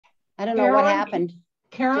I don't know what happened.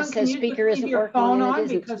 Carolyn, just says speaker isn't your working phone and it on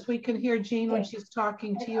isn't. because we can hear Jean when she's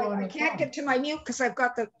talking to you on the I can't phone. get to my mute because I've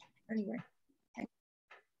got the, anyway.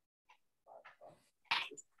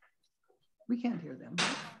 We can't hear them.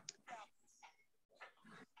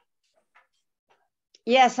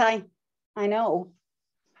 Yes, I know.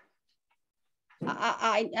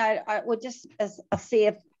 I would just see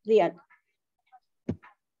if the.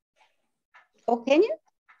 Oh, can you?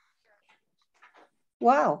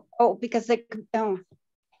 Wow. Oh, because they. Oh,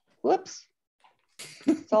 whoops.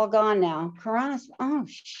 It's all gone now. Corona's. Oh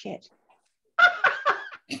shit.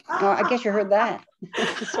 Oh, I guess you heard that.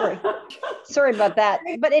 Sorry about that.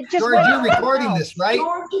 But it just. George, you're recording this, right?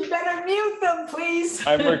 George, you better mute them, please.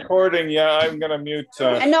 I'm recording. Yeah, I'm gonna mute.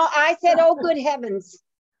 I know. I said, "Oh, good heavens."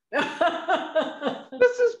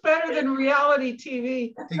 This is better than reality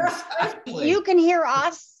TV. Exactly. You can hear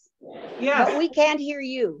us. Yeah. But we can't hear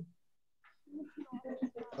you.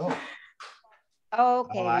 Oh.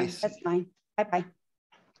 Okay, Oh, that's fine. Bye-bye.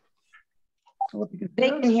 They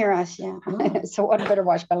can hear us, yeah. So I better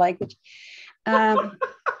watch my language.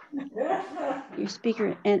 Your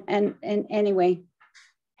speaker, and anyway.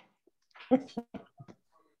 But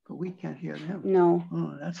we can't hear them. No.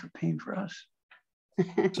 Oh, that's a pain for us.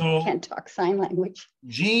 So can't talk sign language.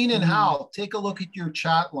 Jean and Hal, take a look at your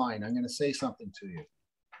chat line. I'm going to say something to you.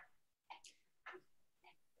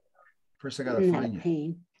 First, I got to find you.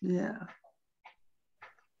 Pain. Yeah.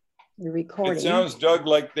 You're recording. It sounds, Doug,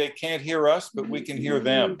 like they can't hear us, but we can hear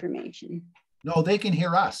them. Information. No, they can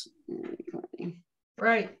hear us.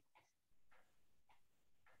 Right.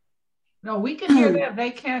 No, we can hear them. They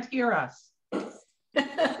can't hear us.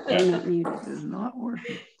 They're not muted. It is not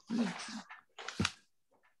working.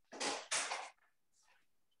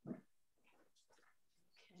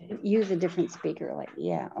 Use a different speaker. Like,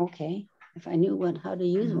 yeah, okay. If I knew how to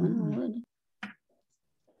use one, I would.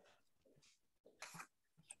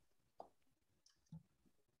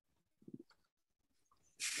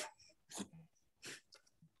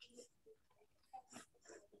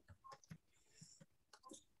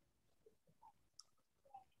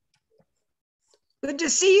 Good to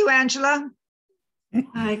see you, Angela.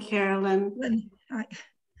 Hi, Carolyn. Hi.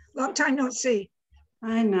 Long time no see.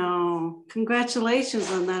 I know.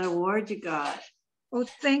 Congratulations on that award you got. Oh,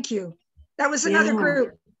 thank you. That was another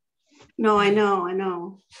group. No, I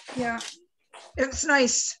know. Yeah, it was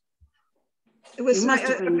nice. It was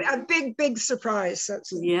a big surprise.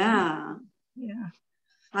 Yeah. Yeah.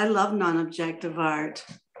 I love non-objective art.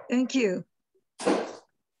 Thank you.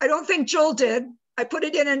 I don't think Joel did. I put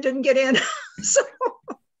it in and didn't get in. So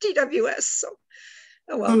TWS. So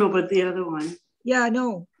oh well. Oh no, but the other one. Yeah, I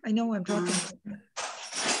know I'm talking about that.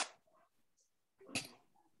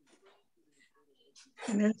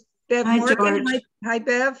 And there's Bev Morgan. Hi,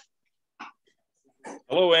 Bev.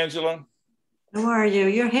 Hello, Angela. How are you?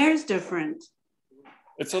 Your hair's different.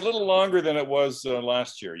 It's a little longer than it was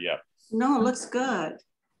last year, yeah. No, it looks good.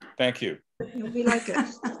 Thank you. We like it.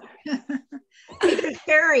 Hey, there's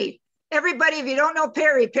Perry. Everybody, if you don't know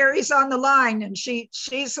Perry, Perry's on the line, and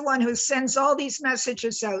she's the one who sends all these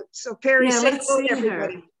messages out. So Perry, yeah, say let's hello see to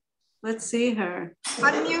everybody. her. Let's see her.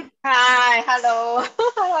 Unmute. Hi, hello.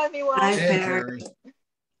 Hello, everyone. Hi, Perry.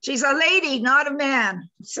 She's a lady, not a man.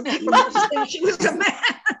 Some people used to think she was a man.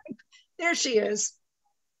 There she is.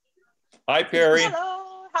 Hi, Perry.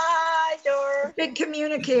 Hello. Hi, Dor. Big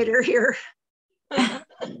communicator here.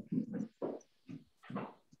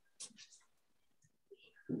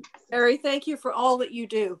 Perry, thank you for all that you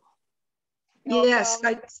do. Yes,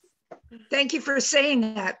 thank you for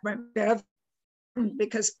saying that, Bev,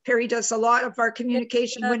 because Perry does a lot of our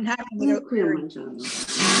communication. Wouldn't happen without Perry.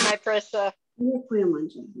 Hi, Pressa. I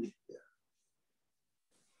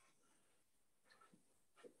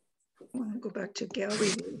want to go back to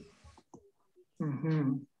gallery.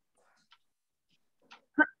 Mm-hmm.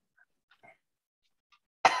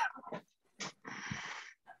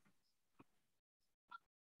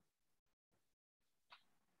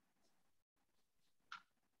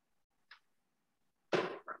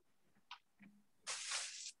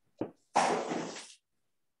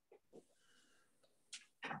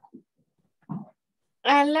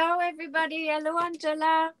 Hello, everybody. Hello,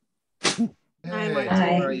 Angela. Hey,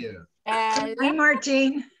 how are you? Hi,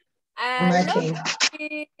 Martine.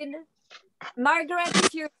 Martine. Margaret,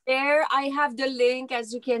 if you're there, I have the link,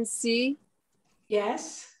 as you can see.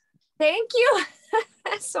 Yes. Thank you.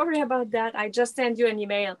 Sorry about that. I just sent you an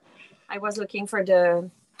email. I was looking for the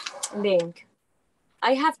link.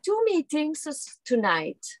 I have 2 meetings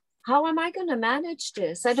tonight. How am I going to manage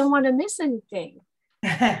this? I don't want to miss anything.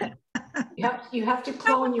 You have to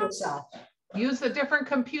clone yourself. Use a different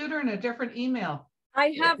computer and a different email.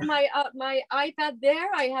 I have my my iPad there.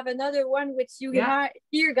 I have another one with you Yeah.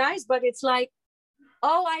 here, guys, but it's like,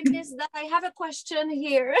 oh, I missed that. I have a question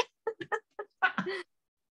here.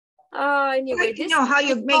 Anyway, You this know how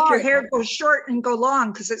you is make your hard. hair go short and go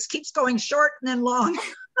long because it keeps going short and then long.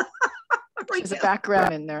 There's a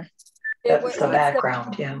background in there. That's the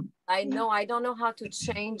background, yeah. I know. I don't know how to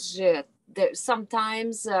change it. There,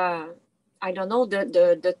 sometimes I don't know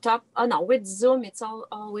the top. Oh no, with Zoom it's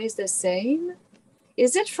always the same.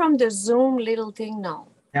 Is it from the Zoom little thing? No.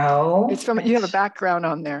 No. It's from, you have a background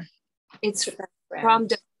on there. It's from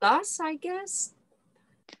the plus, I guess.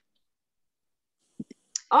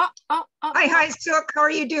 Oh. Hi, Hi-Sook. How are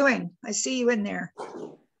you doing? I see you in there.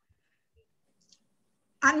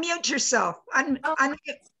 Unmute yourself.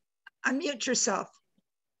 Unmute yourself.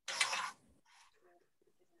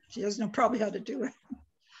 She doesn't know probably how to do it.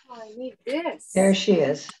 Oh, I need this. There she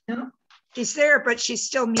is. No, She's there, but she's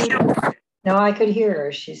still muted. no, I could hear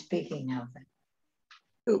her. She's speaking now.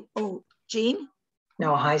 Oh, Jean?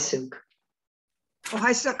 No, Hi-Sook. Oh,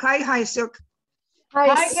 Hi-Sook. Hi, Hi-Sook.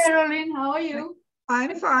 Hi, Caroline. How are you?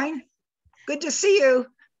 I'm fine. Good to see you.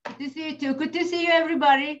 Good to see you too. Good to see you,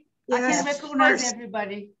 everybody. I Yes, can of recognize course.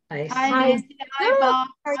 everybody. Nice. Hi, Nancy. Hi, Bob.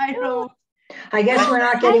 Hi, Rose. I guess we're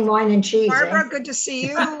not getting wine and cheese, Barbara, eh? good to see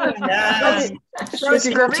you. If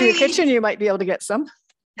you go up to your kitchen, you might be able to get some.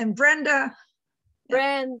 And Brenda.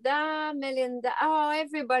 Brenda, Melinda, oh,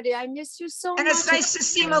 everybody, I miss you so And much. it's nice to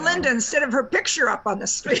see Melinda instead of her picture up on the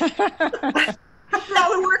street. After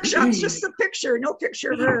all the workshops, just the picture, no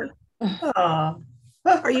picture of her.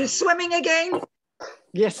 Are you swimming again?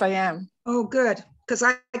 Yes, I am. Oh, good, because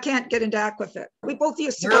I can't get into Aquafit. We both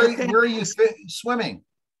used to Where, go to where are you swimming?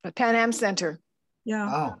 At Pan Am Center. Yeah.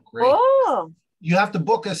 Oh, great. Oh, You have to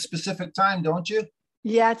book a specific time, don't you?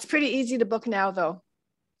 Yeah, it's pretty easy to book now, though.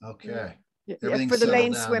 Okay. Yeah, Everything's for the settled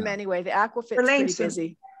lane down swim now. anyway. The Aquafit's For lane pretty swim.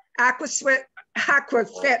 busy.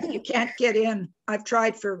 Aquafit, you can't get in. I've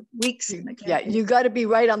tried for weeks. And I can't Yeah, get in. you got to be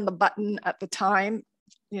right on the button at the time,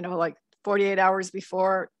 you know, like 48 hours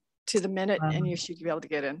before to the minute, and you should be able to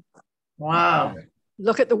get in. Wow.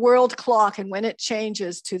 Look at the world clock, and when it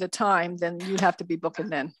changes to the time, then you have to be booking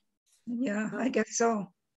then. Yeah, I guess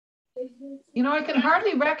so. You know, I can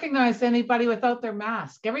hardly recognize anybody without their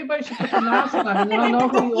mask. Everybody should put the mask on and they'll know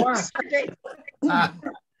who you are.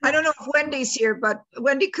 I don't know if Wendy's here, but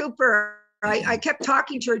Wendy Cooper, I kept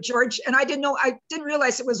talking to her, George, and I didn't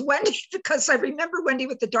realize it was Wendy because I remember Wendy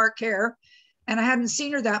with the dark hair and I hadn't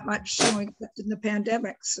seen her that much, you know, except in the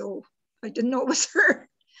pandemic. So I didn't know it was her.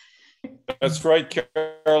 That's right,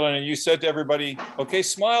 Carolyn. And you said to everybody, okay,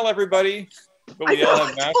 smile, everybody. But I we all know,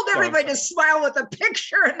 have I masks told on. everybody to smile with a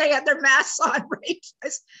picture and they had their masks on, right?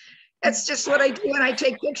 That's just what I do when I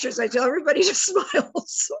take pictures. I tell everybody to smile.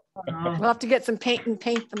 So, We'll have to get some paint and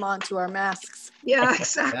paint them onto our masks. yeah,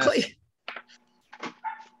 exactly.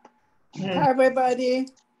 Hi, everybody.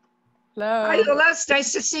 Hello. Hi, Lola. It's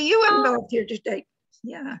nice to see you involved here today.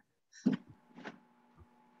 Yeah.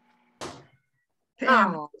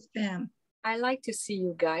 Pam. Oh. Pam. I like to see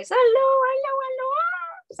you guys. Hello.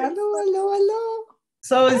 Hello.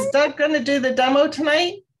 So is Doug going to do the demo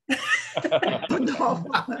tonight? No.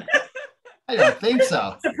 I don't think so.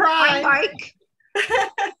 Hi, Surprise.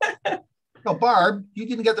 Mike. No, Barb, you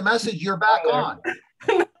didn't get the message. You're back on.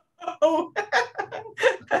 Oh.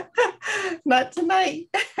 Not tonight.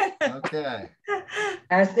 Okay.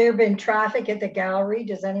 Has there been traffic at the gallery?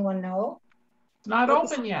 Does anyone know? It's not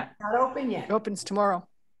open yet. Not open yet. It opens tomorrow.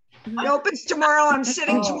 It opens tomorrow. I'm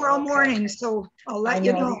sitting Oh, tomorrow okay. morning, so I'll I let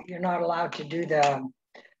you know know. you're not allowed to do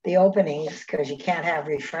the openings because you can't have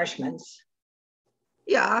refreshments.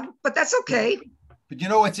 Yeah, but that's okay. But you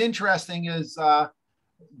know what's interesting is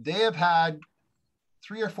they have had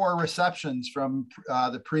 3 or 4 receptions from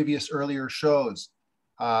the previous earlier shows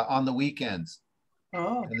on the weekends,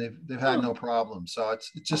 Oh. and they've had no problem. So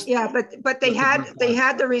it's just Yeah, but they That's a good had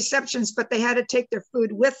point. the receptions, but they had to take their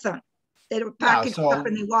food with them. They were packaged so- up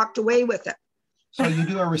and they walked away with it. so you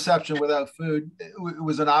do a reception without food. It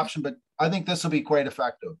was an option, but I think this will be quite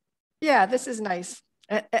effective. Yeah, this is nice.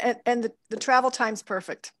 And the travel time's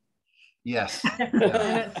perfect. Yes. And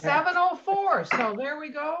it's 7:04, so there we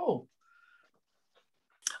go.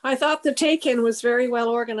 I thought the take-in was very well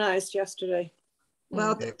organized yesterday.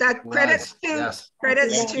 Well, It that was, credits to yes.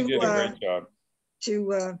 credits Nancy did a to great job.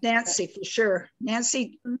 Nancy for sure.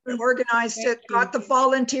 Nancy organized it, got the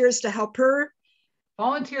volunteers to help her.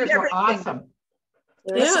 Volunteers were Everything. awesome.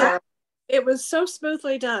 Yeah, it was so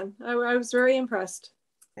smoothly done. I was very impressed.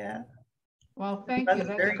 Yeah. Well, thank That's you.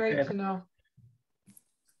 That's very great good. to know.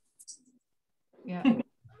 Yeah.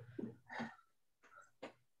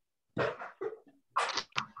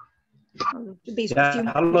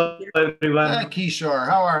 Yeah, hello everyone. Yeah, Kishor,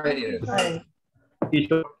 how are you? Hi.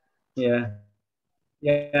 Kishor. Yeah.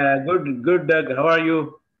 Yeah, good, Doug. How are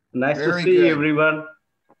you? Nice Very to see good. everyone.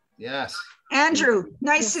 Yes. Andrew,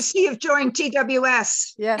 nice to see you've joined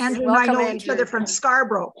TWS. Yes, Andrew and I welcome, know each Andrew. other from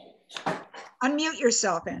Scarborough. Unmute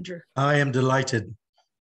yourself, Andrew. I am delighted.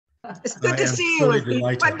 It's good to am see you. truly It's been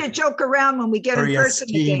fun delighted. to joke around when we get in Very person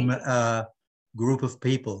esteemed again. group of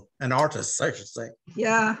people and artists, I should say.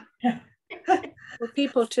 Yeah. We're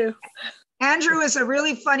people too. Andrew is a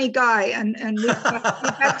really funny guy, and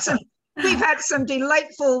we've had some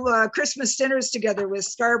delightful Christmas dinners together with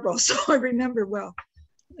Scarborough, so I remember well.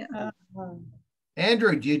 Yeah.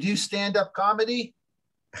 Andrew, do you do stand-up comedy?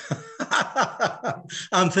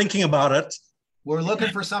 I'm thinking about it. We're looking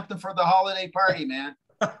for something for the holiday party, man.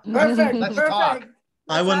 Perfect. Let's perfect. talk.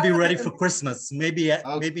 I won't be ready for Christmas. Maybe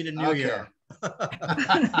maybe the new okay. year.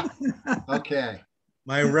 Okay.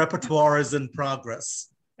 My repertoire is in progress.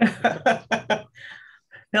 They'll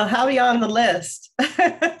have you on the list.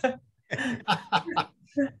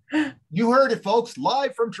 You heard it, folks,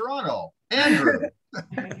 live from Toronto. Andrew.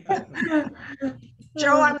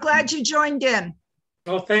 Joe, I'm glad you joined in.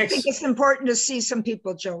 Oh, I thanks. think it's important to see some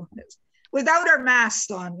people, Joe, without our masks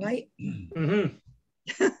on, right? Mm-hmm.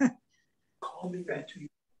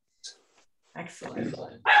 Excellent.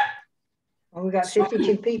 Well, we got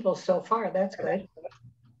 52 people so far. That's good.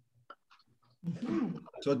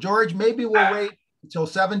 So George, maybe we'll wait until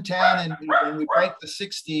 7:10 and we break the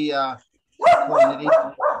 60 quantity,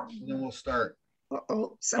 and then we'll start.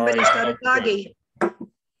 Uh-oh, somebody's got a doggy.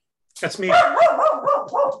 That's me.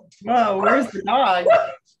 Whoa, where's the dog?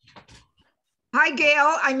 Hi,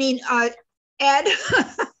 Gail. I mean, Ed.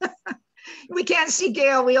 We can't see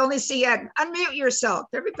Gail. We only see Ed. Unmute yourself.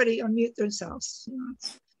 Everybody unmute themselves. You know,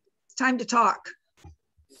 it's time to talk.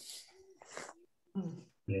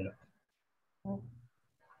 Yeah.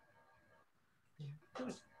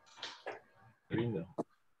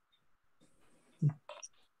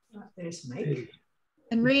 There's Mike.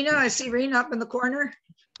 And Rena, I see Rena up in the corner.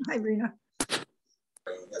 Hi, Rena.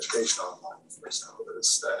 Education online for example,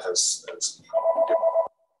 that has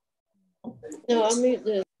No, I'll mute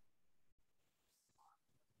this.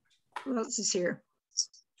 Who else is here?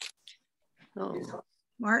 Oh.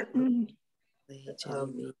 Martin.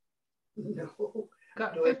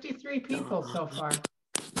 Got 53 people so far.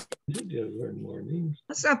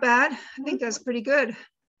 That's not bad. I think that's pretty good.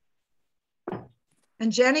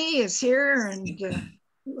 And Jenny is here, and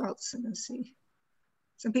who else? Let's see.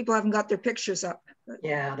 Some people haven't got their pictures up. But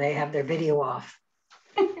Yeah, they have their video off.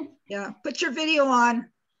 yeah, put your video on.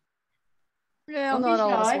 Yeah, Don't be not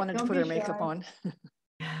all of us shy. wanted to Don't put be our makeup shy. on.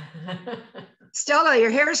 Stella,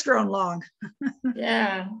 your hair's grown long.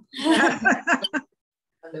 Yeah. I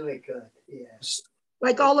knew it could. Yes.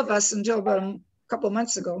 Like all of us until about a couple of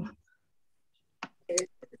months ago.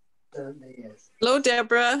 Hello,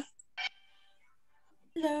 Deborah.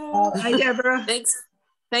 Hello. Hi, Deborah.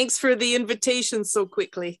 Thanks for the invitation so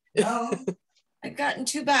quickly. No, I've gotten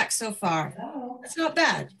 2 back so far. It's not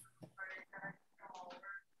bad.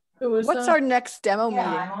 What's our next demo Yeah,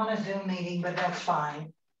 meeting? I'm on a Zoom meeting, but that's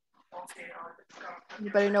fine.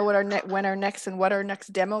 Anybody know what our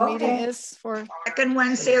next demo meeting is for? Second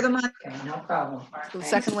Wednesday of the month. Okay, no problem. The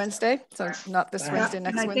second Wednesday, so not this Wednesday, And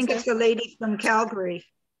next I think Wednesday. it's the lady from Calgary.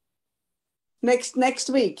 Next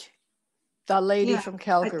week. The lady Yeah, from I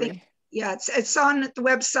Calgary. think, yeah, it's on the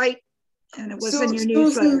website, and it was in your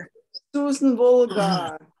newsletter. Susan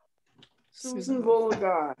Volgar. Susan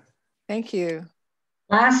Volgar. Thank you.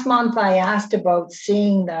 Last month, I asked about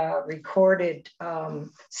seeing the recorded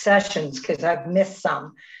sessions because I've missed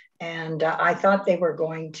some. And I thought they were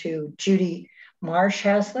going to, Judy Marsh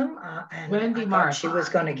has them. And Wendy I thought Marsh. she was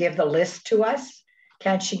going to give the list to us.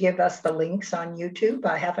 Can't she give us the links on YouTube?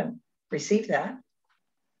 I haven't received that.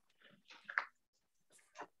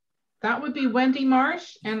 That would be Wendy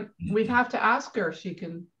Marsh, and we'd have to ask her if she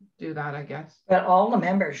can do that, I guess. But all the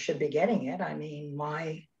members should be getting it. I mean,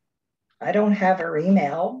 I don't have her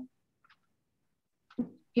email.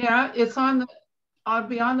 Yeah, it's on the, I'll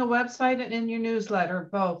be on the website and in your newsletter,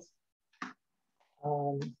 both.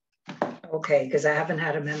 Okay, because I haven't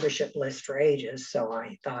had a membership list for ages, so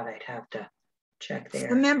I thought I'd have to check there.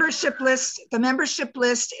 The membership list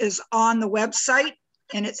is on the website,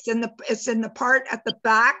 and it's in the part at the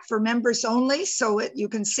back for members only, so you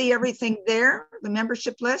can see everything there, the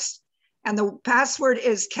membership list. And the password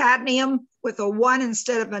is cadmium with a 1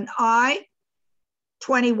 instead of an I,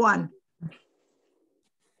 21.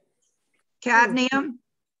 Cadmium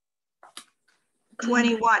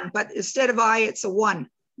 21, but instead of I, it's a 1.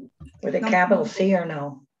 With a capital C or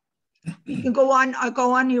no? You can go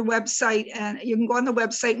on your website, and you can go on the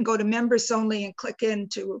website and go to members only and click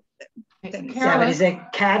into things. Yeah, but is it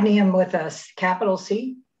cadmium with a capital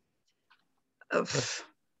C?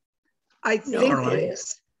 I think it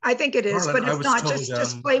is. I think it is, but it's not.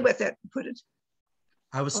 Just play with it. Put it.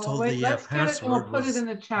 I was told wait, the password put was it in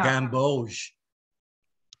the chat. Gamboge.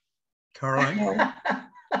 Caroline?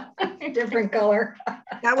 Different color.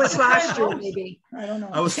 That was last year, maybe. I don't know.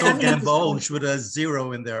 I was told Gamboge with a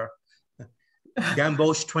 0 in there.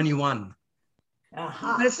 Gamboge 21.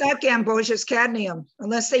 But it's not Gamboge, it's cadmium.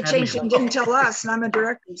 Unless they changed it and didn't tell us, and I'm a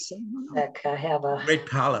director. So Heck, I have a great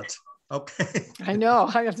palette. Okay. I know.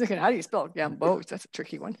 I'm thinking, how do you spell Gamboge? That's a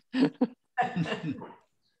tricky one.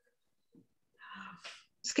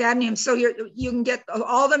 It's cadmium. So you can get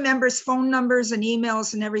all the members' phone numbers and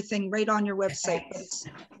emails and everything right on your website. But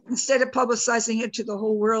instead of publicizing it to the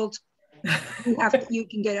whole world, you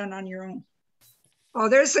can get it on your own. Oh,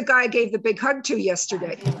 there's the guy I gave the big hug to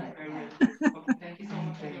yesterday.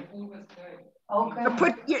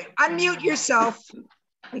 Unmute yourself.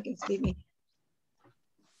 You can see me.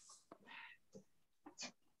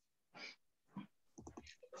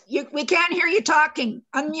 We can't hear you talking.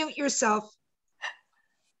 Unmute yourself.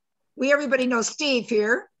 Everybody knows Steve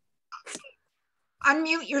here.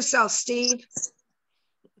 Unmute yourself, Steve.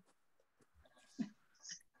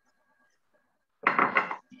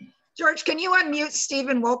 George, can you unmute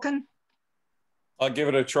Stephen Wilkin? I'll give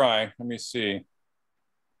it a try. Let me see.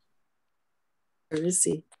 Where is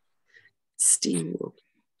he? Steve.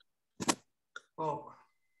 Oh.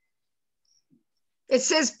 It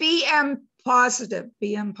says BM positive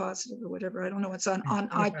or whatever. I don't know what's on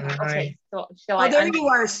iPad. Okay, so there you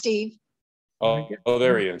are, Steve. Oh,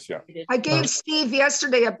 there he is, yeah. I gave Steve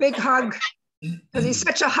yesterday a big hug because he's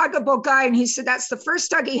such a huggable guy. And he said that's the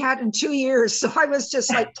first hug he had in 2 years. So I was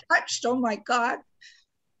just like touched. Oh my God.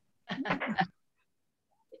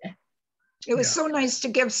 It was so nice to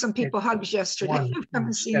give some people hugs yesterday. I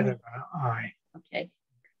haven't seen them. Okay.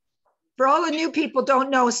 For all the new people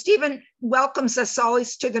don't know, Stephen welcomes us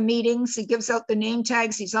always to the meetings. He gives out the name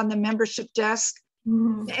tags. He's on the membership desk.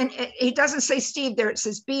 And he doesn't say Steve there. It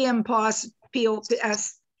says BM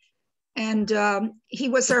POS. And he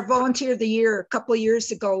was our volunteer of the year a couple of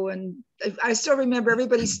years ago. And I still remember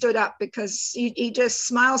everybody stood up because he just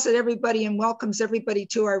smiles at everybody and welcomes everybody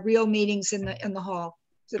to our real meetings in the hall.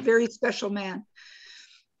 He's a very special man.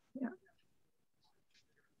 Yeah.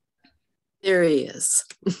 There he is.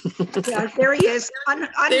 Yeah, there he is.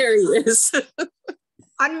 There he is.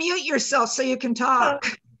 Unmute yourself so you can talk.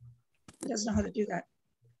 He doesn't know how to do that.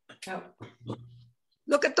 No.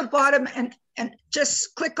 Look at the bottom and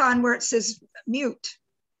just click on where it says mute.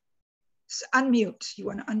 It's unmute. You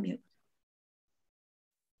want to unmute.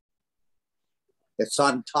 It's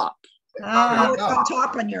on top. Oh, it's on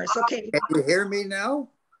top on yours. Okay. Can you hear me now?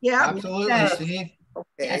 Yeah. Absolutely, Steve. Okay.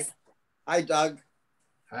 Yes. Hi, Doug.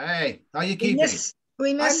 Hey, how you keeping?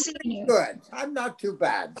 We miss seeing you. Good. I'm not too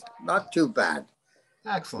bad. Not too bad.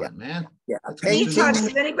 Excellent, man. Yeah. Steve talks.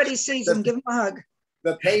 If anybody sees him, give him a hug.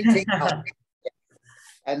 The painting helped.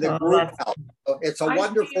 And the group helped. So it's a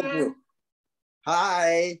wonderful group.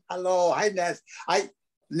 Hi. Hello. Hi, Nancy.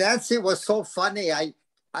 Nancy was so funny. I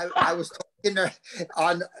was talking to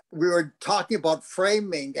we were talking about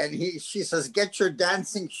framing, and she says, get your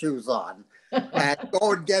dancing shoes on and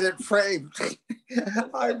go and get it framed.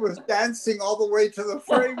 I was dancing all the way to the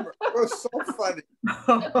framer. It was so funny.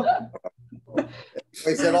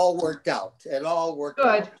 It all worked out. It all worked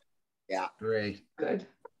out. Yeah. Great. Good.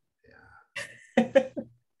 Yeah.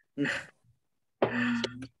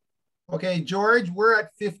 Okay, George, we're at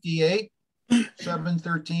 58,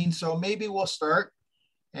 713. So maybe we'll start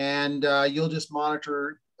and you'll just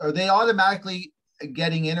monitor. Are they automatically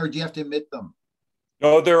getting in or do you have to admit them?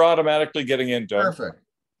 No, they're automatically getting in, Doug. Perfect.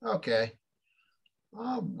 Okay.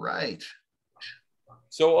 All right.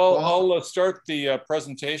 So I'll start the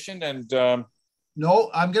presentation and. No,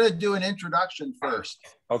 I'm going to do an introduction first.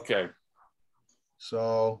 Okay.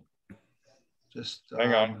 So just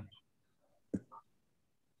hang on.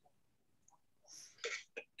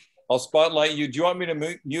 I'll spotlight you. Do you want me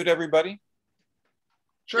to mute everybody?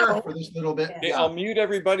 Sure, for this little bit. Okay, yeah. I'll mute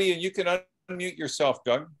everybody and you can unmute yourself,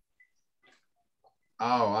 Doug.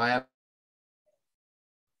 Oh, I have.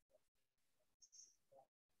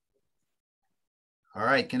 All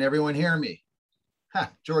right, can everyone hear me? Huh,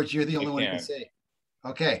 George, you're the only one who can say.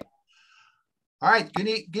 Okay. All right,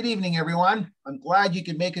 good evening, everyone. I'm glad you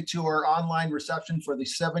could make it to our online reception for the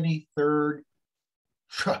 37th,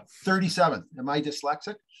 am I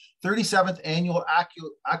dyslexic? 37th Annual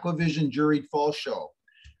Aquavision Juried Fall Show.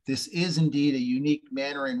 This is indeed a unique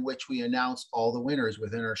manner in which we announce all the winners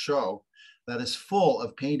within our show that is full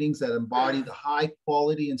of paintings that embody the high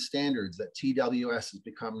quality and standards that TWS has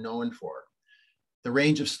become known for. The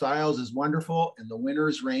range of styles is wonderful, and the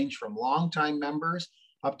winners range from longtime members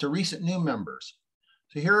up to recent new members.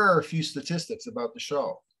 So here are a few statistics about the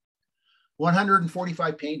show.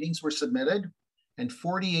 145 paintings were submitted, and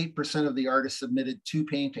 48% of the artists submitted 2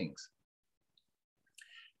 paintings.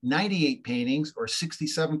 98 paintings, or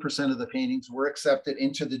 67% of the paintings, were accepted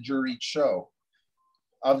into the juried show.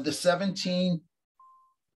 Of the 17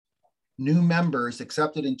 new members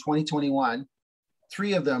accepted in 2021,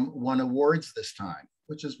 3 of them won awards this time,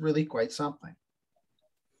 which is really quite something.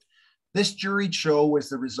 This juried show was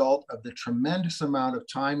the result of the tremendous amount of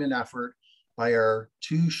time and effort by our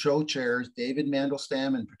 2 show chairs, David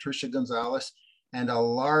Mandelstam and Patricia Gonzalez, and a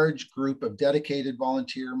large group of dedicated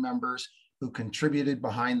volunteer members who contributed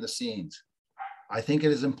behind the scenes. I think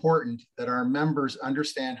it is important that our members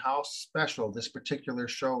understand how special this particular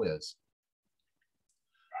show is.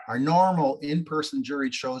 Our normal in-person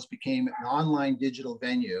juried shows became an online digital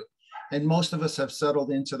venue, and most of us have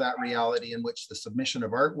settled into that reality in which the submission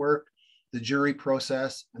of artwork, the jury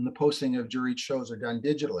process, and the posting of juried shows are done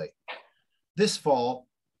digitally. This fall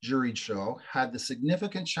juried show had the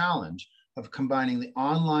significant challenge of combining the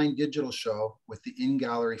online digital show with the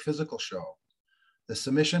in-gallery physical show. The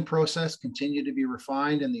submission process continued to be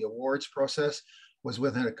refined, and the awards process was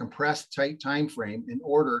within a compressed, tight time frame in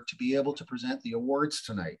order to be able to present the awards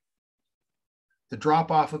tonight. The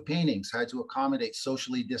drop-off of paintings had to accommodate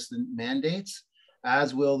socially distant mandates,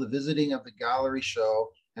 as will the visiting of the gallery show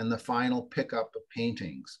and the final pickup of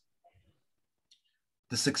paintings.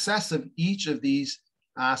 The success of each of these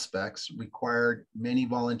aspects required many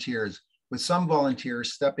volunteers, with some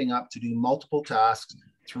volunteers stepping up to do multiple tasks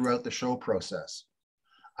throughout the show process.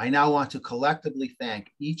 I now want to collectively thank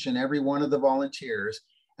each and every one of the volunteers,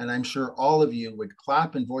 and I'm sure all of you would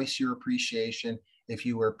clap and voice your appreciation if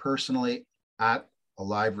you were personally at a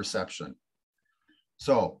live reception.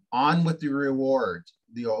 So on with the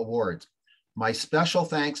awards. My special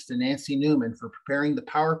thanks to Nancy Newman for preparing the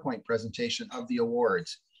PowerPoint presentation of the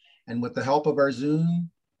awards. And with the help of our Zoom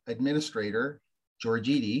administrator,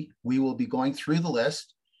 Juried, we will be going through the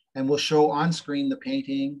list and we'll show on screen the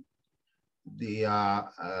painting, the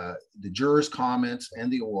jurors' comments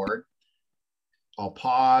and the award. I'll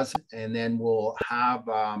pause and then we'll have,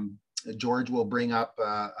 George will bring up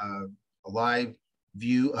a live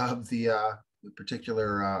view of the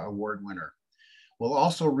particular award winner. We'll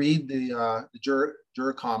also read the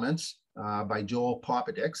juror comments by Joel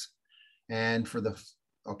Popadics. And for the,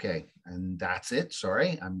 okay, and that's it,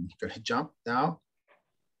 sorry, I'm gonna jump now.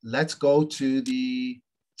 Let's go to the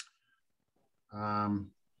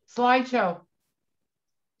slideshow.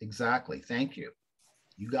 Exactly, thank you.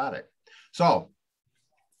 You got it. So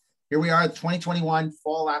here we are, the 2021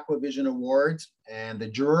 Fall Aquavision Awards. And the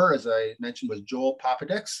juror, as I mentioned, was Joel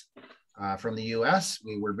Popadics from the US.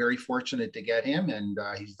 We were very fortunate to get him, and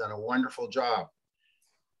he's done a wonderful job.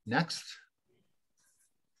 Next.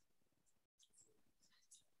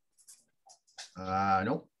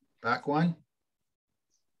 Nope, back one.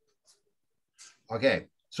 Okay,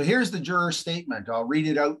 so here's the juror statement. I'll read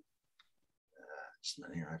it out. Just a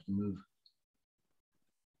minute here, I have to move.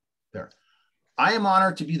 There. I am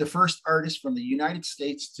honored to be the first artist from the United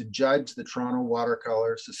States to judge the Toronto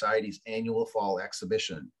Watercolor Society's annual fall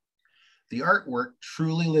exhibition. The artwork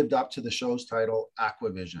truly lived up to the show's title,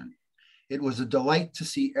 Aquavision. It was a delight to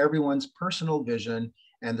see everyone's personal vision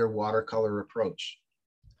and their watercolor approach.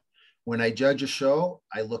 When I judge a show,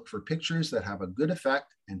 I look for pictures that have a good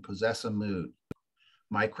effect and possess a mood.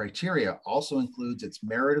 My criteria also includes its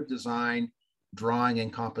merit of design, drawing,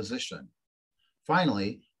 and composition.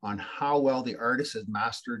 Finally, on how well the artist has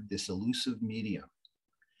mastered this elusive medium.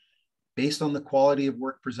 Based on the quality of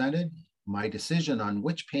work presented, my decision on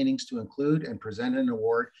which paintings to include and present an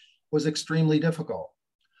award was extremely difficult.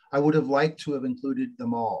 I would have liked to have included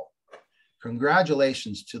them all.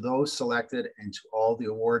 Congratulations to those selected and to all the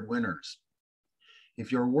award winners.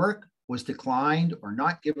 If your work was declined or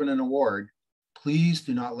not given an award, please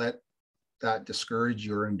do not let that discourage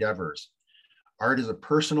your endeavors. Art is a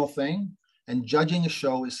personal thing, and judging a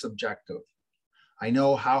show is subjective. I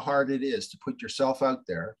know how hard it is to put yourself out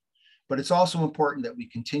there, but it's also important that we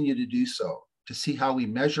continue to do so, to see how we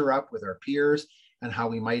measure up with our peers and how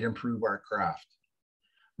we might improve our craft.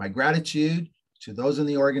 My gratitude to those in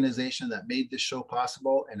the organization that made this show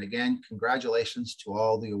possible, and again, congratulations to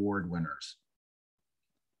all the award winners.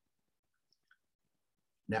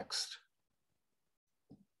 Next.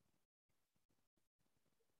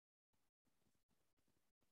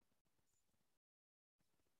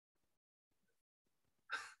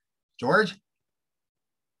 George?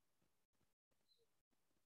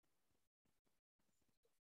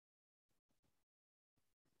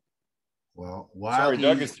 Well, while Sorry,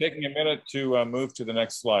 Doug, it's taking a minute to move to the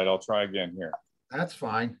next slide. I'll try again here. That's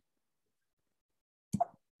fine.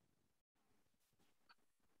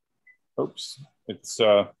 Oops, it's,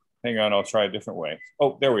 hang on, I'll try a different way.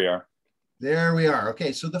 Oh, there we are. There we are.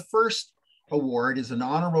 Okay, so the first award is an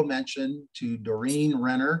honorable mention to Doreen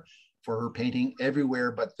Renner for her painting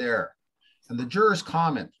Everywhere But There. And the juror's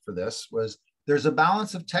comment for this was, there's a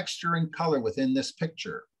balance of texture and color within this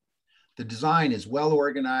picture. The design is well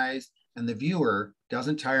organized and the viewer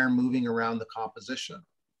doesn't tire moving around the composition.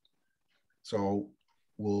 So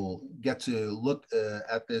we'll get to look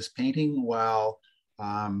at this painting while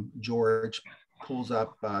George pulls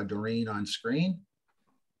up Doreen on screen.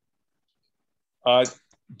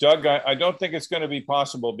 Doug, I don't think it's going to be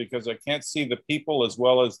possible because I can't see the people as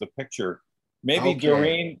well as the picture. Maybe Okay.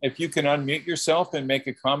 Doreen, if you can unmute yourself and make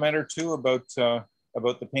a comment or two about the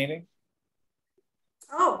painting.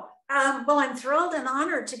 Oh, well, I'm thrilled and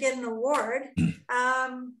honored to get an award.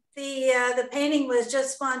 The painting was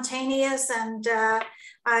just spontaneous, and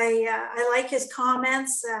I like his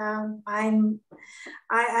comments. I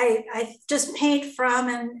just paint from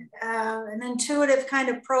an intuitive kind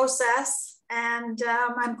of process, and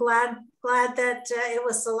I'm glad that it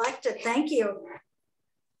was selected. Thank you.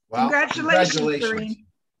 Well, Congratulations, Doreen.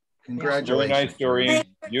 Congratulations. Very nice, Doreen.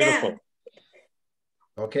 Beautiful.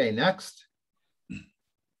 Okay, next.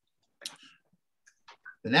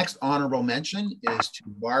 The next honorable mention is to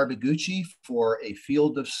Barb Eguchi for A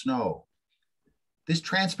Field of Snow. This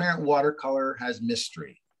transparent watercolor has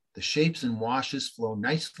mystery. The shapes and washes flow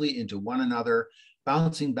nicely into one another,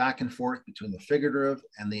 bouncing back and forth between the figurative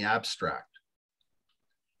and the abstract.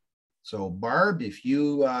 So Barb, if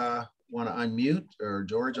you want to unmute, or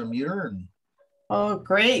George, unmute her. And... Oh,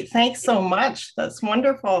 great. Thanks so much. That's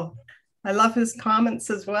wonderful. I love his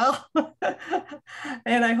comments as well.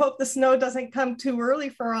 And I hope the snow doesn't come too early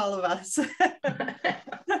for all of us.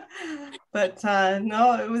 But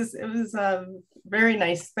no, it was very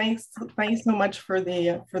nice. Thanks so much for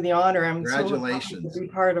the honor. I'm Congratulations. so happy to be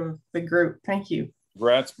part of the group. Thank you.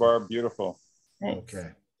 Congrats, Barb. Beautiful. Thanks.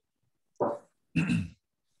 Okay.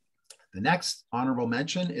 The next honorable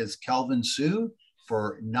mention is Kelvin Sue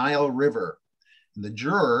for Nile River. And the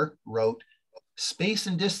juror wrote, space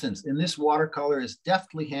and distance in this watercolor is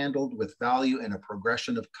deftly handled with value and a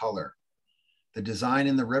progression of color. The design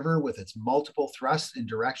in the river with its multiple thrusts in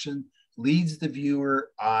direction leads the viewer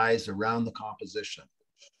eyes around the composition.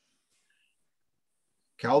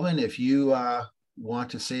 Kelvin, if you want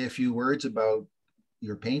to say a few words about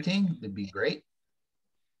your painting, it'd be great.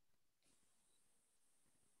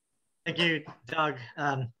 Thank you, Doug.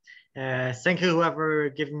 Thank you, whoever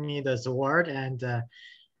gave me this award. And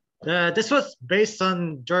this was based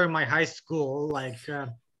on during my high school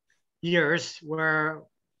years, where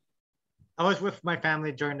I was with my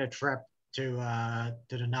family during the trip to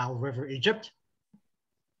the Nile River, Egypt.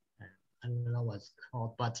 I don't know what it's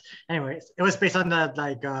called, but anyways, it was based on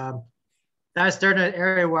the that's during the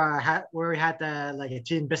area where we had the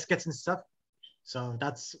tea and biscuits and stuff. So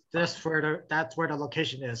that's where the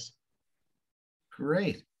location is.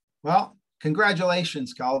 Great. Well,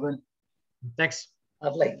 congratulations, Kelvin. Thanks.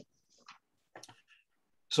 Lovely.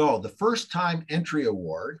 So the first time entry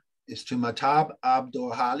award is to Mahtab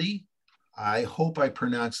Abdohali. I hope I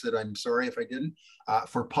pronounced it. I'm sorry if I didn't.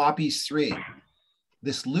 For Poppies 3.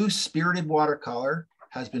 This loose, spirited watercolor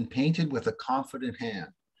has been painted with a confident hand.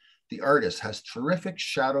 The artist has terrific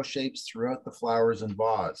shadow shapes throughout the flowers and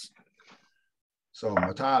vase. So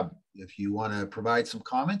Mahtab, if you want to provide some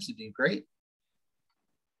comments, it'd be great.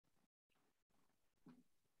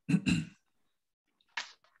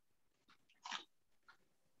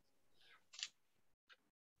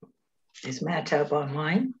 Is Mahtab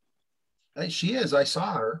online? She is. I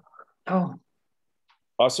saw her. Oh.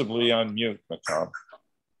 Possibly on mute, Mahtab.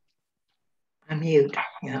 I'm mute,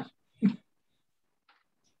 yeah.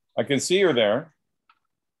 I can see her there.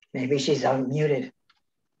 Maybe she's unmuted.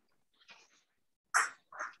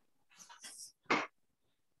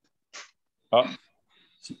 Oh,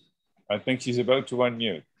 I think she's about to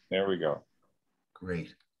unmute. There we go.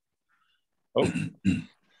 Great. Oh,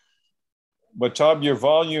 Mahtab, your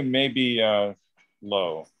volume may be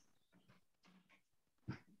low.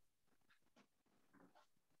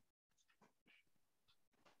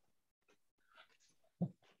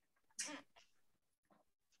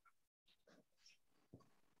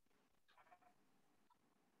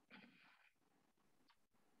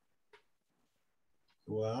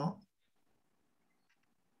 Well.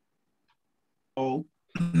 Oh,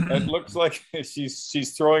 It looks like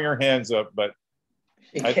she's throwing her hands up, but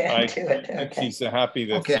I think she's happy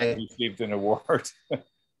that she received an award.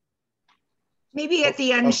 Maybe at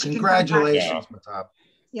the end. Well, she can come back. congratulations, Matab.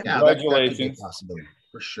 Yep. Yeah, that could be a possibility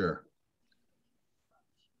for sure.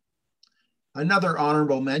 Another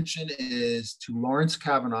honorable mention is to Lawrence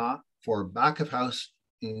Kavanagh for Back of House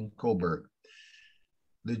in Coburg.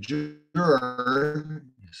 The juror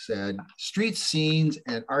said, street scenes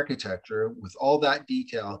and architecture with all that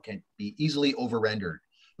detail can be easily over-rendered.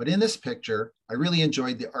 But in this picture, I really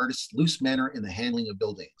enjoyed the artist's loose manner in the handling of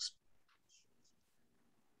buildings.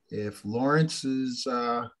 If Lawrence is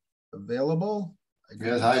available.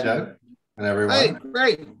 Yes, hi, Doug, and everyone. Hey,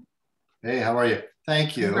 great. Hey, how are you?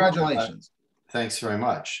 Thank you. Congratulations. Thanks very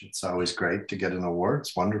much. It's always great to get an award.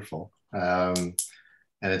 It's wonderful. And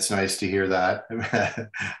it's nice to hear that.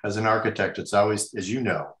 As an architect, it's always, as you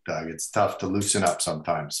know, Doug, it's tough to loosen up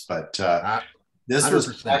sometimes. But this 100%.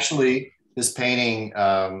 Was actually, this painting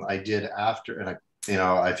I did after, and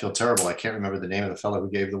I feel terrible. I can't remember the name of the fellow who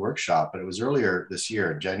gave the workshop, but it was earlier this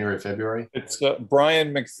year, January, February. It's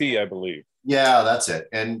Brian McPhee, I believe. Yeah, that's it.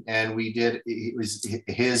 And we did, it was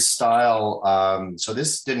his style. So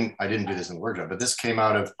I didn't do this in the workshop, but this came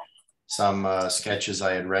out of some sketches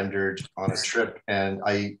I had rendered on a trip. And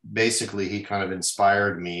he kind of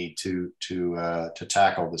inspired me to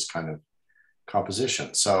tackle this kind of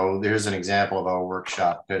composition. So there's an example of how a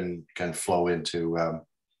workshop can flow into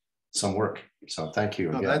some work. So thank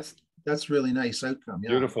you. Oh, that's really nice outcome. Yeah.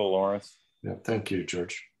 Beautiful, Lawrence. Yeah, thank you,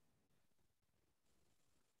 George.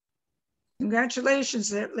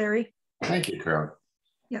 Congratulations, Larry. Thank you, Karen.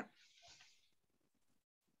 Yeah.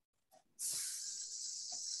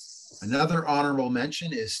 Another honorable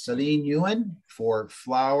mention is Celine Ewan for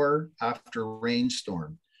Flower After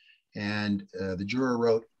Rainstorm. And the juror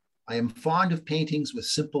wrote, I am fond of paintings with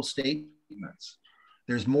simple statements.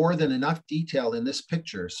 There's more than enough detail in this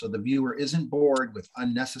picture so the viewer isn't bored with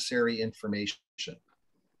unnecessary information.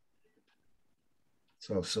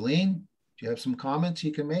 So Celine, do you have some comments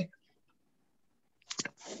you can make?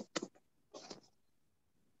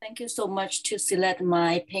 Thank you so much to select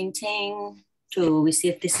my painting to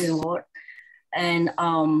receive this award. And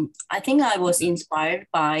I think I was inspired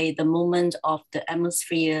by the moment of the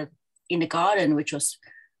atmosphere in the garden, which was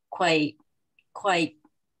quite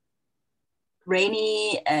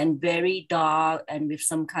rainy and very dark and with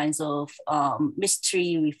some kinds of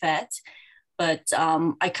mystery effect. But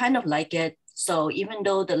I kind of like it. So even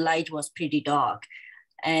though the light was pretty dark,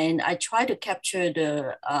 and I try to capture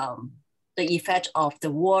the effect of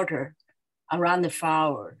the water around the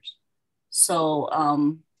flowers. So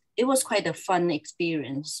it was quite a fun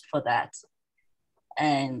experience for that.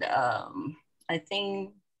 And I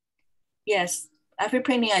think, yes, every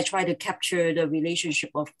painting I try to capture the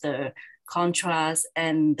relationship of the contrast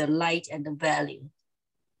and the light and the value.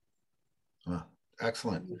 Oh,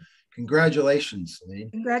 excellent. Congratulations,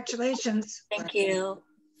 Celine. Congratulations. Thank you.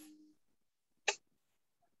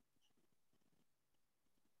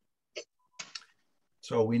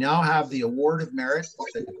 So we now have the award of merit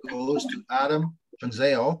that goes to Adam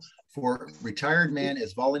Chunziao for Retired Man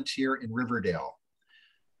as Volunteer in Riverdale.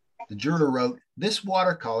 The juror wrote, this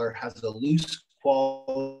watercolor has a loose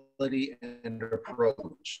quality and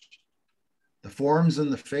approach. The forms in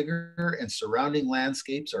the figure and surrounding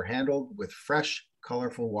landscapes are handled with fresh,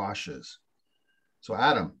 colorful washes. So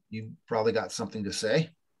Adam, you probably got something to say.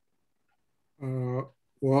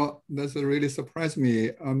 Well, that's really surprised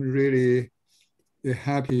me. I'm really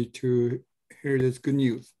happy to hear this good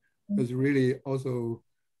news. It's really also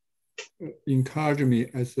encouraged me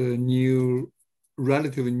as a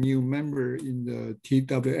relatively new member in the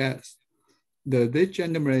TWS. This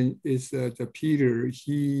gentleman is the Peter.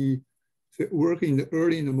 He working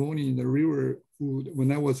early in the morning in the river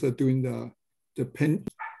when I was doing the plein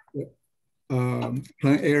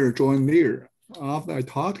air drawing there. After I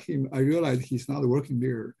talked to him, I realized he's not working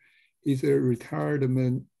there. He's a retired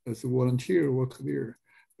man as a volunteer work there.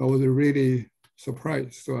 I was really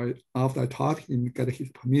surprised. So after I talked to him, got his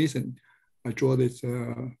permission, I draw this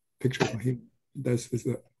picture for him. That's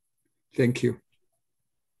thank you.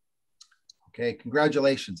 Okay,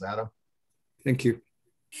 congratulations, Adam. Thank you.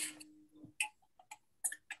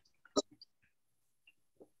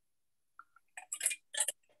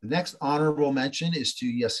 The next honorable mention is to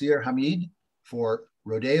Yasir Hameed for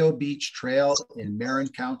Rodeo Beach Trail in Marin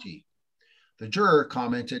County. The juror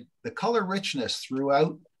commented, the color richness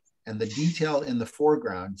throughout and the detail in the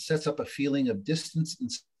foreground sets up a feeling of distance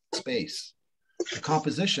and space. The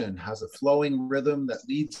composition has a flowing rhythm that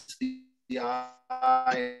leads the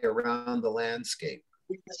eye around the landscape.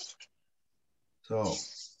 So,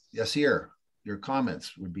 Yasir, your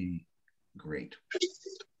comments would be great.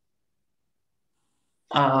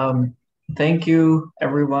 Thank you,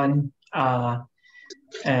 everyone,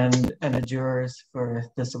 and the jurors for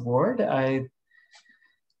this award.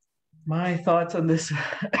 My thoughts on this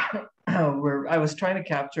were, I was trying to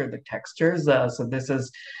capture the textures. So this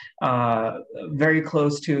is very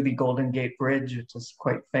close to the Golden Gate Bridge, which is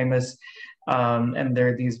quite famous. And there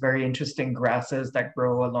are these very interesting grasses that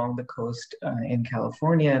grow along the coast in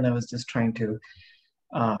California. And I was just trying to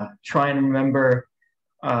try and remember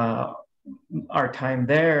our time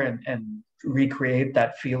there and recreate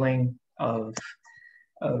that feeling of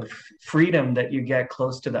freedom that you get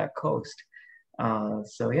close to that coast.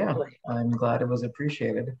 So yeah, I'm glad it was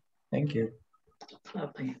appreciated. Thank you.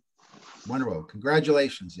 Lovely. Wonderful.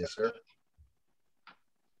 Congratulations, yes, sir.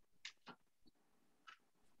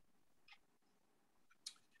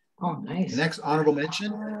 Oh, nice. The next honorable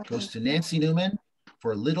mention goes to Nancy Newman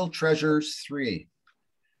for Little Treasures 3.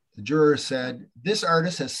 The juror said, this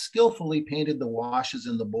artist has skillfully painted the washes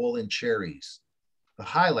in the bowl in cherries. The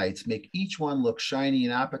highlights make each one look shiny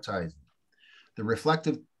and appetizing. The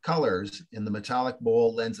reflective colors in the metallic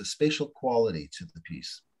bowl lends a spatial quality to the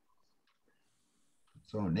piece.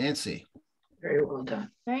 So Nancy. Very well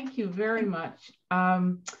done. Thank you very much.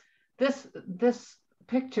 This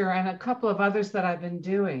picture and a couple of others that I've been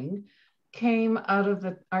doing came out of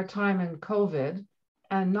our time in COVID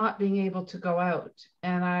and not being able to go out.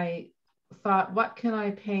 And I thought, what can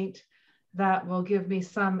I paint that will give me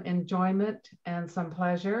some enjoyment and some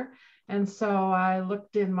pleasure? And so I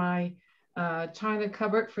looked in my china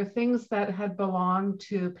cupboard for things that had belonged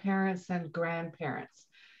to parents and grandparents.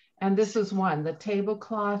 And this was one. The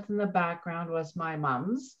tablecloth in the background was my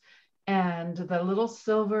mom's, and the little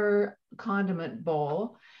silver condiment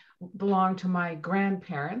bowl belonged to my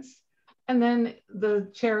grandparents. And then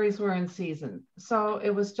the cherries were in season. So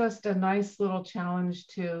it was just a nice little challenge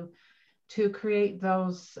to create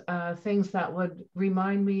those things that would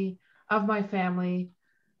remind me of my family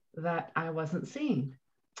that I wasn't seeing.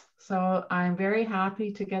 So I'm very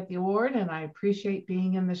happy to get the award, and I appreciate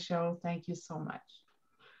being in the show. Thank you so much.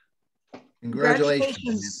 Congratulations,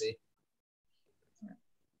 Nancy.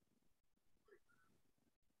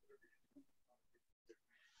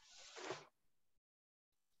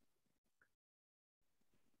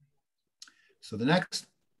 So the next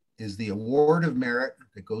is the award of merit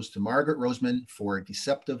that goes to Margaret Roseman for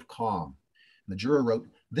Deceptive Calm. And the juror wrote,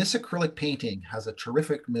 this acrylic painting has a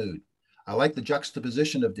terrific mood. I like the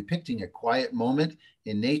juxtaposition of depicting a quiet moment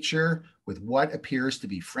in nature with what appears to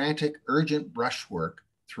be frantic, urgent brushwork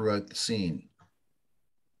throughout the scene.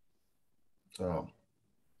 So,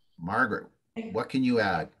 Margaret, what can you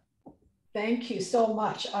add? Thank you so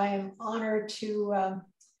much. I am honored to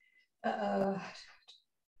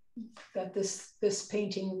that this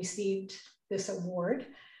painting received this award.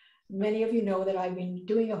 Many of you know that I've been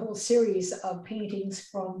doing a whole series of paintings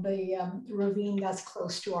from the ravine that's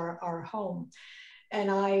close to our home. And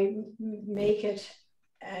I make it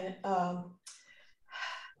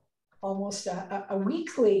almost a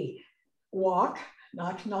weekly walk,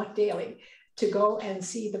 not daily, to go and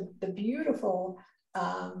see the beautiful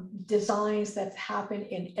designs that happen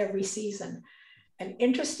in every season. And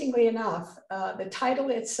interestingly enough, the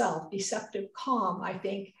title itself, Deceptive Calm, I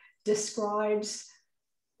think describes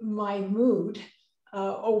my mood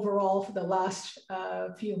overall for the last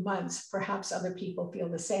few months. Perhaps other people feel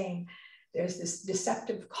the same. There's this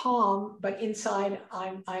deceptive calm, but inside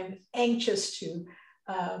I'm anxious to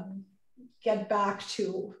get back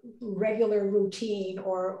to regular routine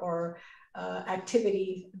or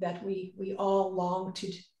activity that we all long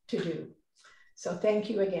to do. So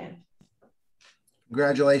thank you again.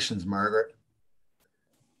 Congratulations, Margaret.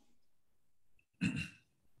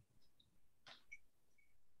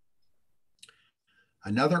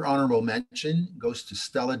 Another honorable mention goes to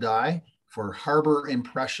Stella Dye for Harbor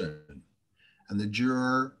Impression. And the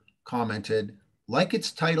juror commented, like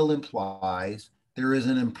its title implies, there is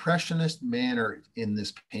an impressionist manner in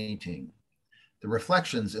this painting. The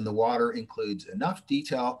reflections in the water includes enough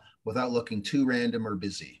detail without looking too random or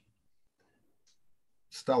busy.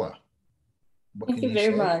 Stella, what Thank can you you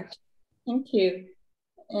very say? much. Thank you.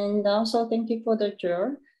 And also thank you for the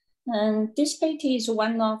juror. And this painting is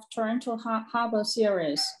one of Toronto Harbor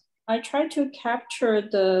series. I try to capture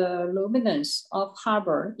the luminance of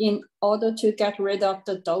harbor in order to get rid of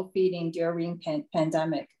the dull feeling during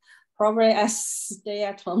pandemic. Probably I stay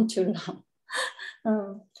at home too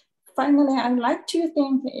long. Finally, I'd like to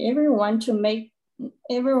thank everyone to make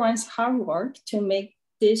everyone's hard work to make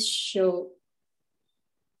this show.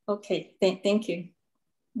 Okay, thank you.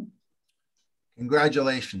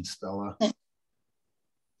 Congratulations, Stella.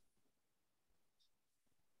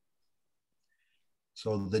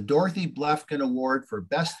 So the Dorothy Blefgen Award for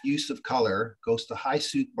Best Use of Color goes to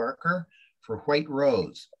Hi-Sook Barker for White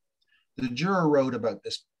Rose. The juror wrote about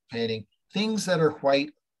this painting, things that are white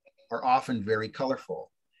are often very colorful.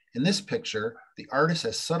 In this picture, the artist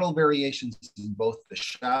has subtle variations in both the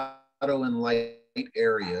shadow and light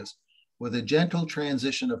areas with a gentle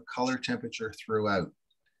transition of color temperature throughout.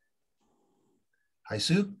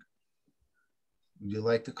 Hi-Sook, would you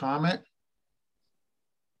like to comment?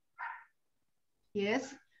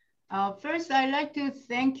 Yes. First, I'd like to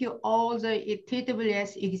thank you all the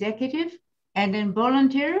TWS executive and then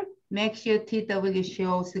volunteer. Make sure TWS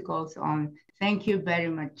shows goes on. Thank you very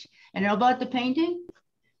much. And about the painting,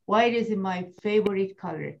 white is my favorite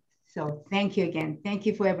color. So thank you again. Thank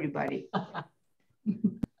you for everybody.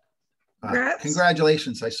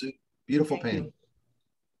 Congratulations, Hi-Sook. Beautiful painting.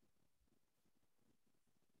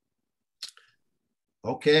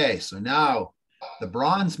 Okay, so now the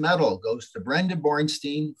bronze medal goes to Brenda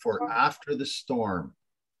Bornstein for After the Storm.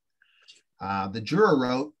 The juror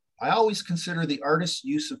wrote, I always consider the artist's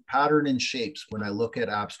use of pattern and shapes when I look at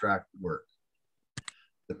abstract work.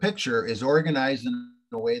 The picture is organized in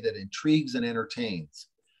a way that intrigues and entertains.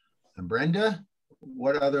 And Brenda,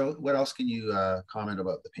 what else can you comment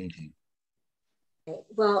about the painting?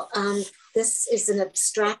 Well, this is an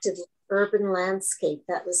abstracted urban landscape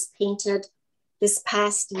that was painted this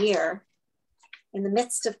past year in the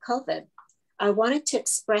midst of COVID. I wanted to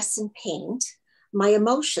express in paint my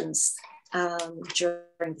emotions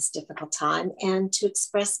during this difficult time and to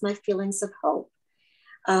express my feelings of hope.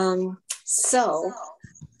 My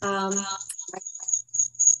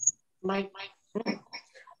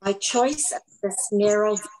choice of this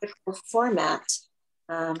narrow vertical format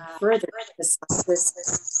further emphasizes.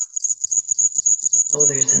 Oh,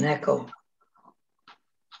 there's an echo.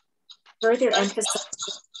 Further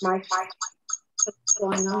emphasizes what's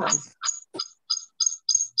going on.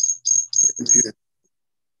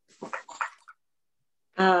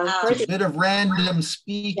 It's a bit of random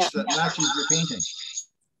speech that matches your painting.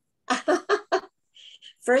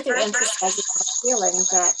 Further emphasizes my feeling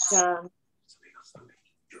that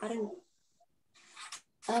I don't.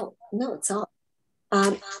 Oh no, it's all.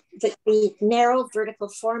 The narrow vertical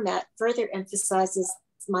format further emphasizes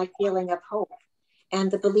my feeling of hope and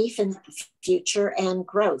the belief in the future and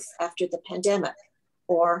growth after the pandemic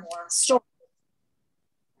or storm.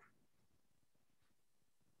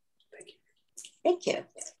 Thank you.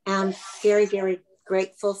 I'm very, very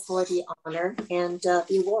grateful for the honor and the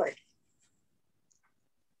award.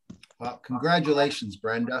 Well, congratulations,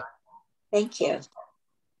 Brenda. Thank you.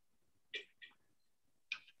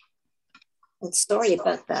 And sorry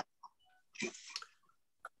about that.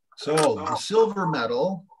 So the silver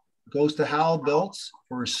medal goes to Bilz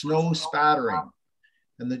for snow spattering.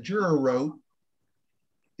 And the juror wrote,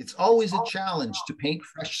 it's always a challenge to paint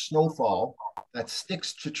fresh snowfall that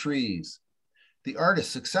sticks to trees. The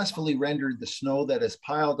artist successfully rendered the snow that is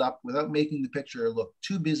piled up without making the picture look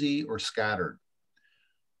too busy or scattered.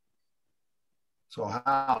 So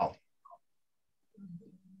Hal,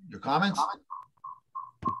 your comments?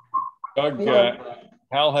 Doug,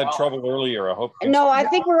 Hal had trouble earlier. I hope. No, I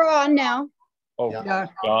think we're on now. Oh, yeah.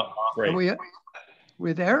 Great.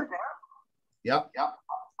 We're there? Yep.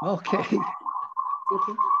 Okay.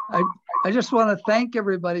 I just want to thank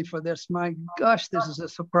everybody for this. My gosh, this is a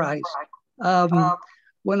surprise.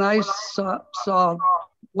 When I saw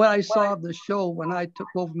the show, when I took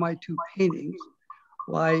over my two paintings,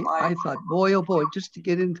 why I thought, boy, oh boy, just to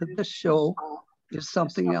get into this show is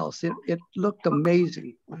something else. It looked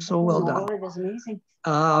amazing. So well done. Oh, it was amazing.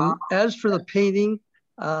 As for the painting,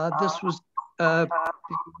 this was the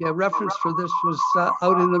reference for this was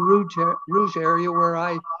out in the Rouge area where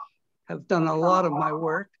I have done a lot of my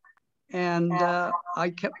work. And I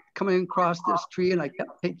kept coming across this tree and I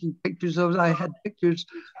kept taking pictures of it. I had pictures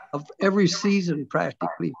of every season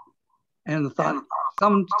practically. And thought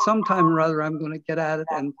sometime or other I'm going to get at it.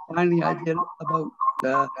 And finally I did about,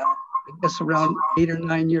 I guess around 8 or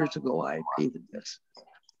 9 years ago, I painted this.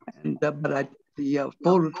 And but the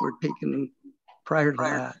photos were taken prior to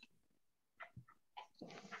that.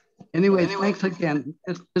 Anyway, thanks again.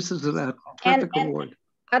 This is a terrific award.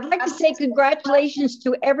 I'd like to say congratulations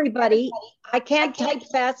to everybody. I can't type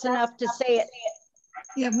fast enough to say it.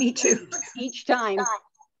 Yeah, me too. Each time,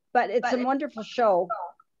 but it's a wonderful show.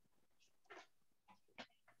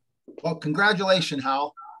 Well, congratulations,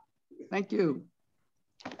 Hal. Thank you.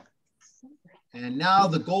 And now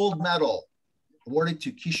the gold medal awarded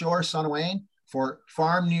to Kishor Sonawane for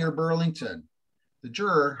Farm Near Burlington. The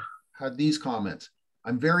juror had these comments.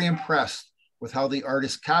 I'm very impressed with how the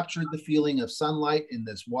artist captured the feeling of sunlight in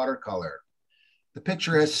this watercolor. The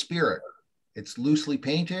picture has spirit, It's loosely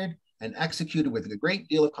painted and executed with a great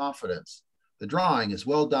deal of confidence. The drawing is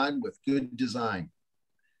well done with good design.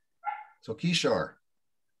 So Kishor,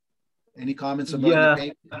 any comments about your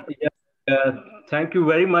painting? Thank you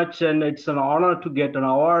very much. And it's an honor to get an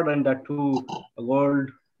award and that too, a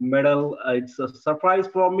gold medal. It's a surprise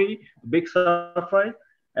for me, a big surprise.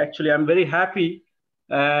 Actually, I'm very happy.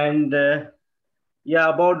 And yeah,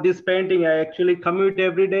 about this painting, I actually commute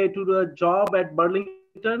every day to the job at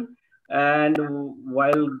Burlington. And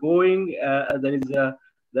while going,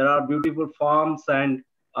 there are beautiful farms and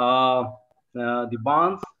the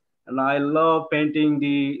barns. And I love painting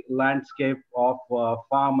the landscape of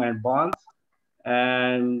farm and barns.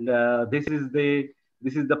 And this is the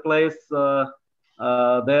place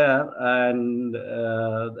there, and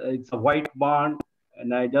it's a white barn.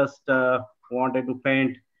 And I just wanted to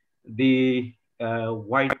paint the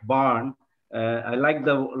white barn. I like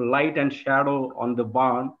the light and shadow on the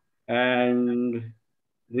barn. And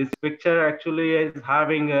this picture actually is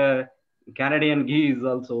having a Canadian geese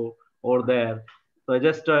also over there. So I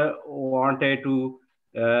just wanted to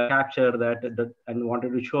capture that and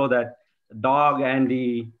wanted to show that the dog and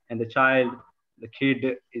the child, the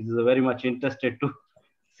kid, is very much interested to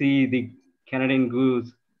see the Canadian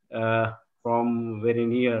goose from very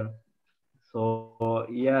near. So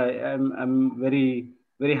yeah, I'm very,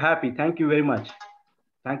 very happy. Thank you very much.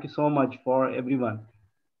 Thank you so much for everyone.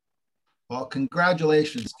 Well,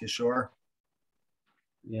 congratulations, Kishor.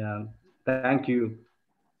 Yeah, thank you.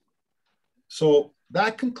 So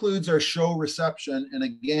that concludes our show reception. And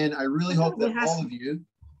again, I really hope that all of you.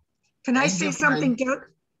 Can I say something, Doug?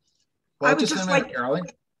 Well, just a minute, Carolyn.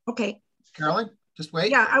 Okay. Carolyn, just wait.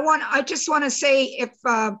 Yeah, I just want to say if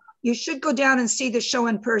you should go down and see the show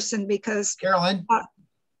in person because. Carolyn,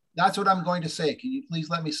 that's what I'm going to say. Can you please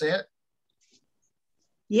let me say it?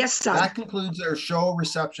 Yes, sir. That concludes our show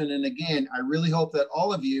reception. And again, I really hope that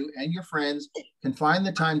all of you and your friends can find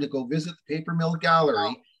the time to go visit the Papermill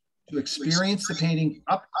Gallery to experience the painting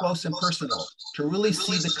up close and personal, to really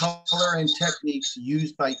see the color and techniques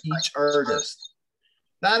used by each artist.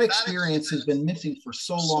 That experience has been missing for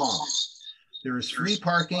so long. There is free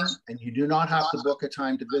parking and you do not have to book a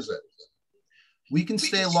time to visit. We can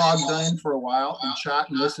stay logged in for a while and chat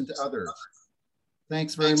and listen to others.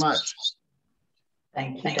 Thanks very much.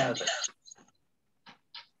 Thank you, Doug.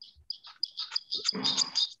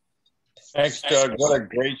 Thanks, Doug. What a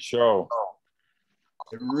great show.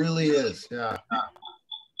 It really is, yeah.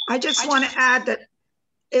 I just want to add that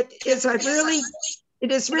it is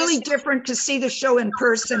really different to see the show in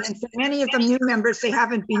person. And for many of the new members, they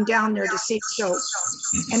haven't been down there to see the show.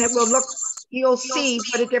 And it will look, you'll see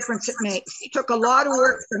what a difference it makes. It took a lot of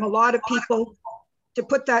work from a lot of people to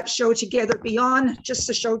put that show together beyond just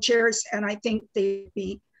the show chairs. And I think they'd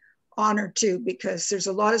be honored too, because there's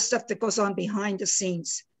a lot of stuff that goes on behind the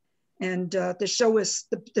scenes. And the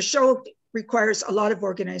show requires a lot of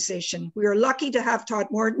organization. We are lucky to have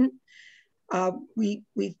Todmorden.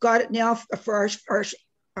 We've got it now for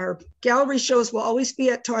our gallery shows will always be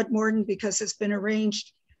at Todmorden because it's been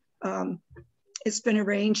arranged. And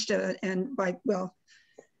by, well,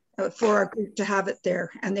 for our group to have it there.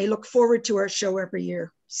 And they look forward to our show every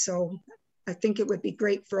year. So I think it would be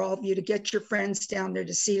great for all of you to get your friends down there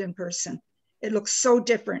to see it in person. It looks so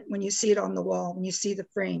different when you see it on the wall, when you see the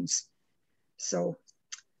frames. So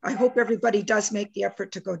I hope everybody does make the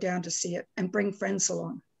effort to go down to see it and bring friends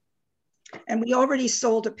along. And we already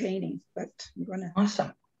sold a painting, but I'm gonna.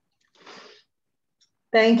 Awesome.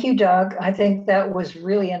 Thank you, Doug. I think that was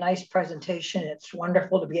really a nice presentation. It's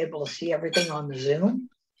wonderful to be able to see everything on the Zoom.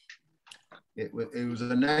 It was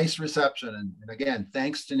a nice reception. And again,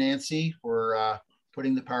 thanks to Nancy for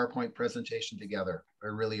putting the PowerPoint presentation together. I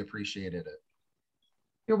really appreciated it.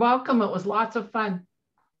 You're welcome. It was lots of fun.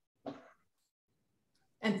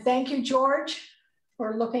 And thank you, George,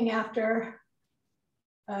 for looking after.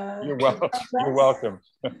 You're welcome. You're welcome.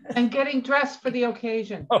 And getting dressed for the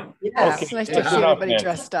occasion. Oh, yes, okay. nice to see everybody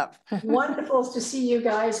dressed up. Wonderful to see you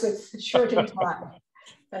guys with shirt and tie.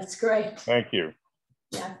 That's great. Thank you.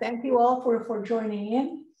 Yeah, thank you all for joining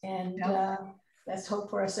in, and let's hope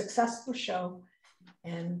for a successful show.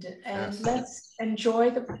 And yes. Let's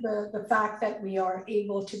enjoy the fact that we are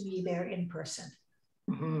able to be there in person.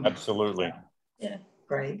 Mm-hmm. Absolutely. Yeah,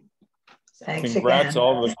 great. Thanks Congrats again.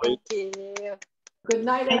 all the great. Good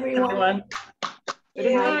night, everyone.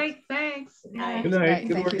 Good night. Thanks. Good night.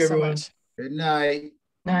 Good work, everyone. Good night.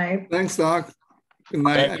 Night. Thanks, Doc. Good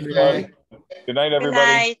night, Thanks, everybody. Good night, everybody. Good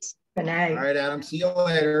night. Good night. All right, Adam. See you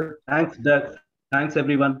later. Thanks, Doug. Thanks,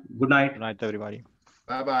 everyone. Good night. Good night, everybody.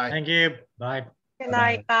 Bye-bye. Thank you. Bye. Good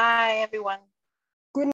night. Bye, everyone.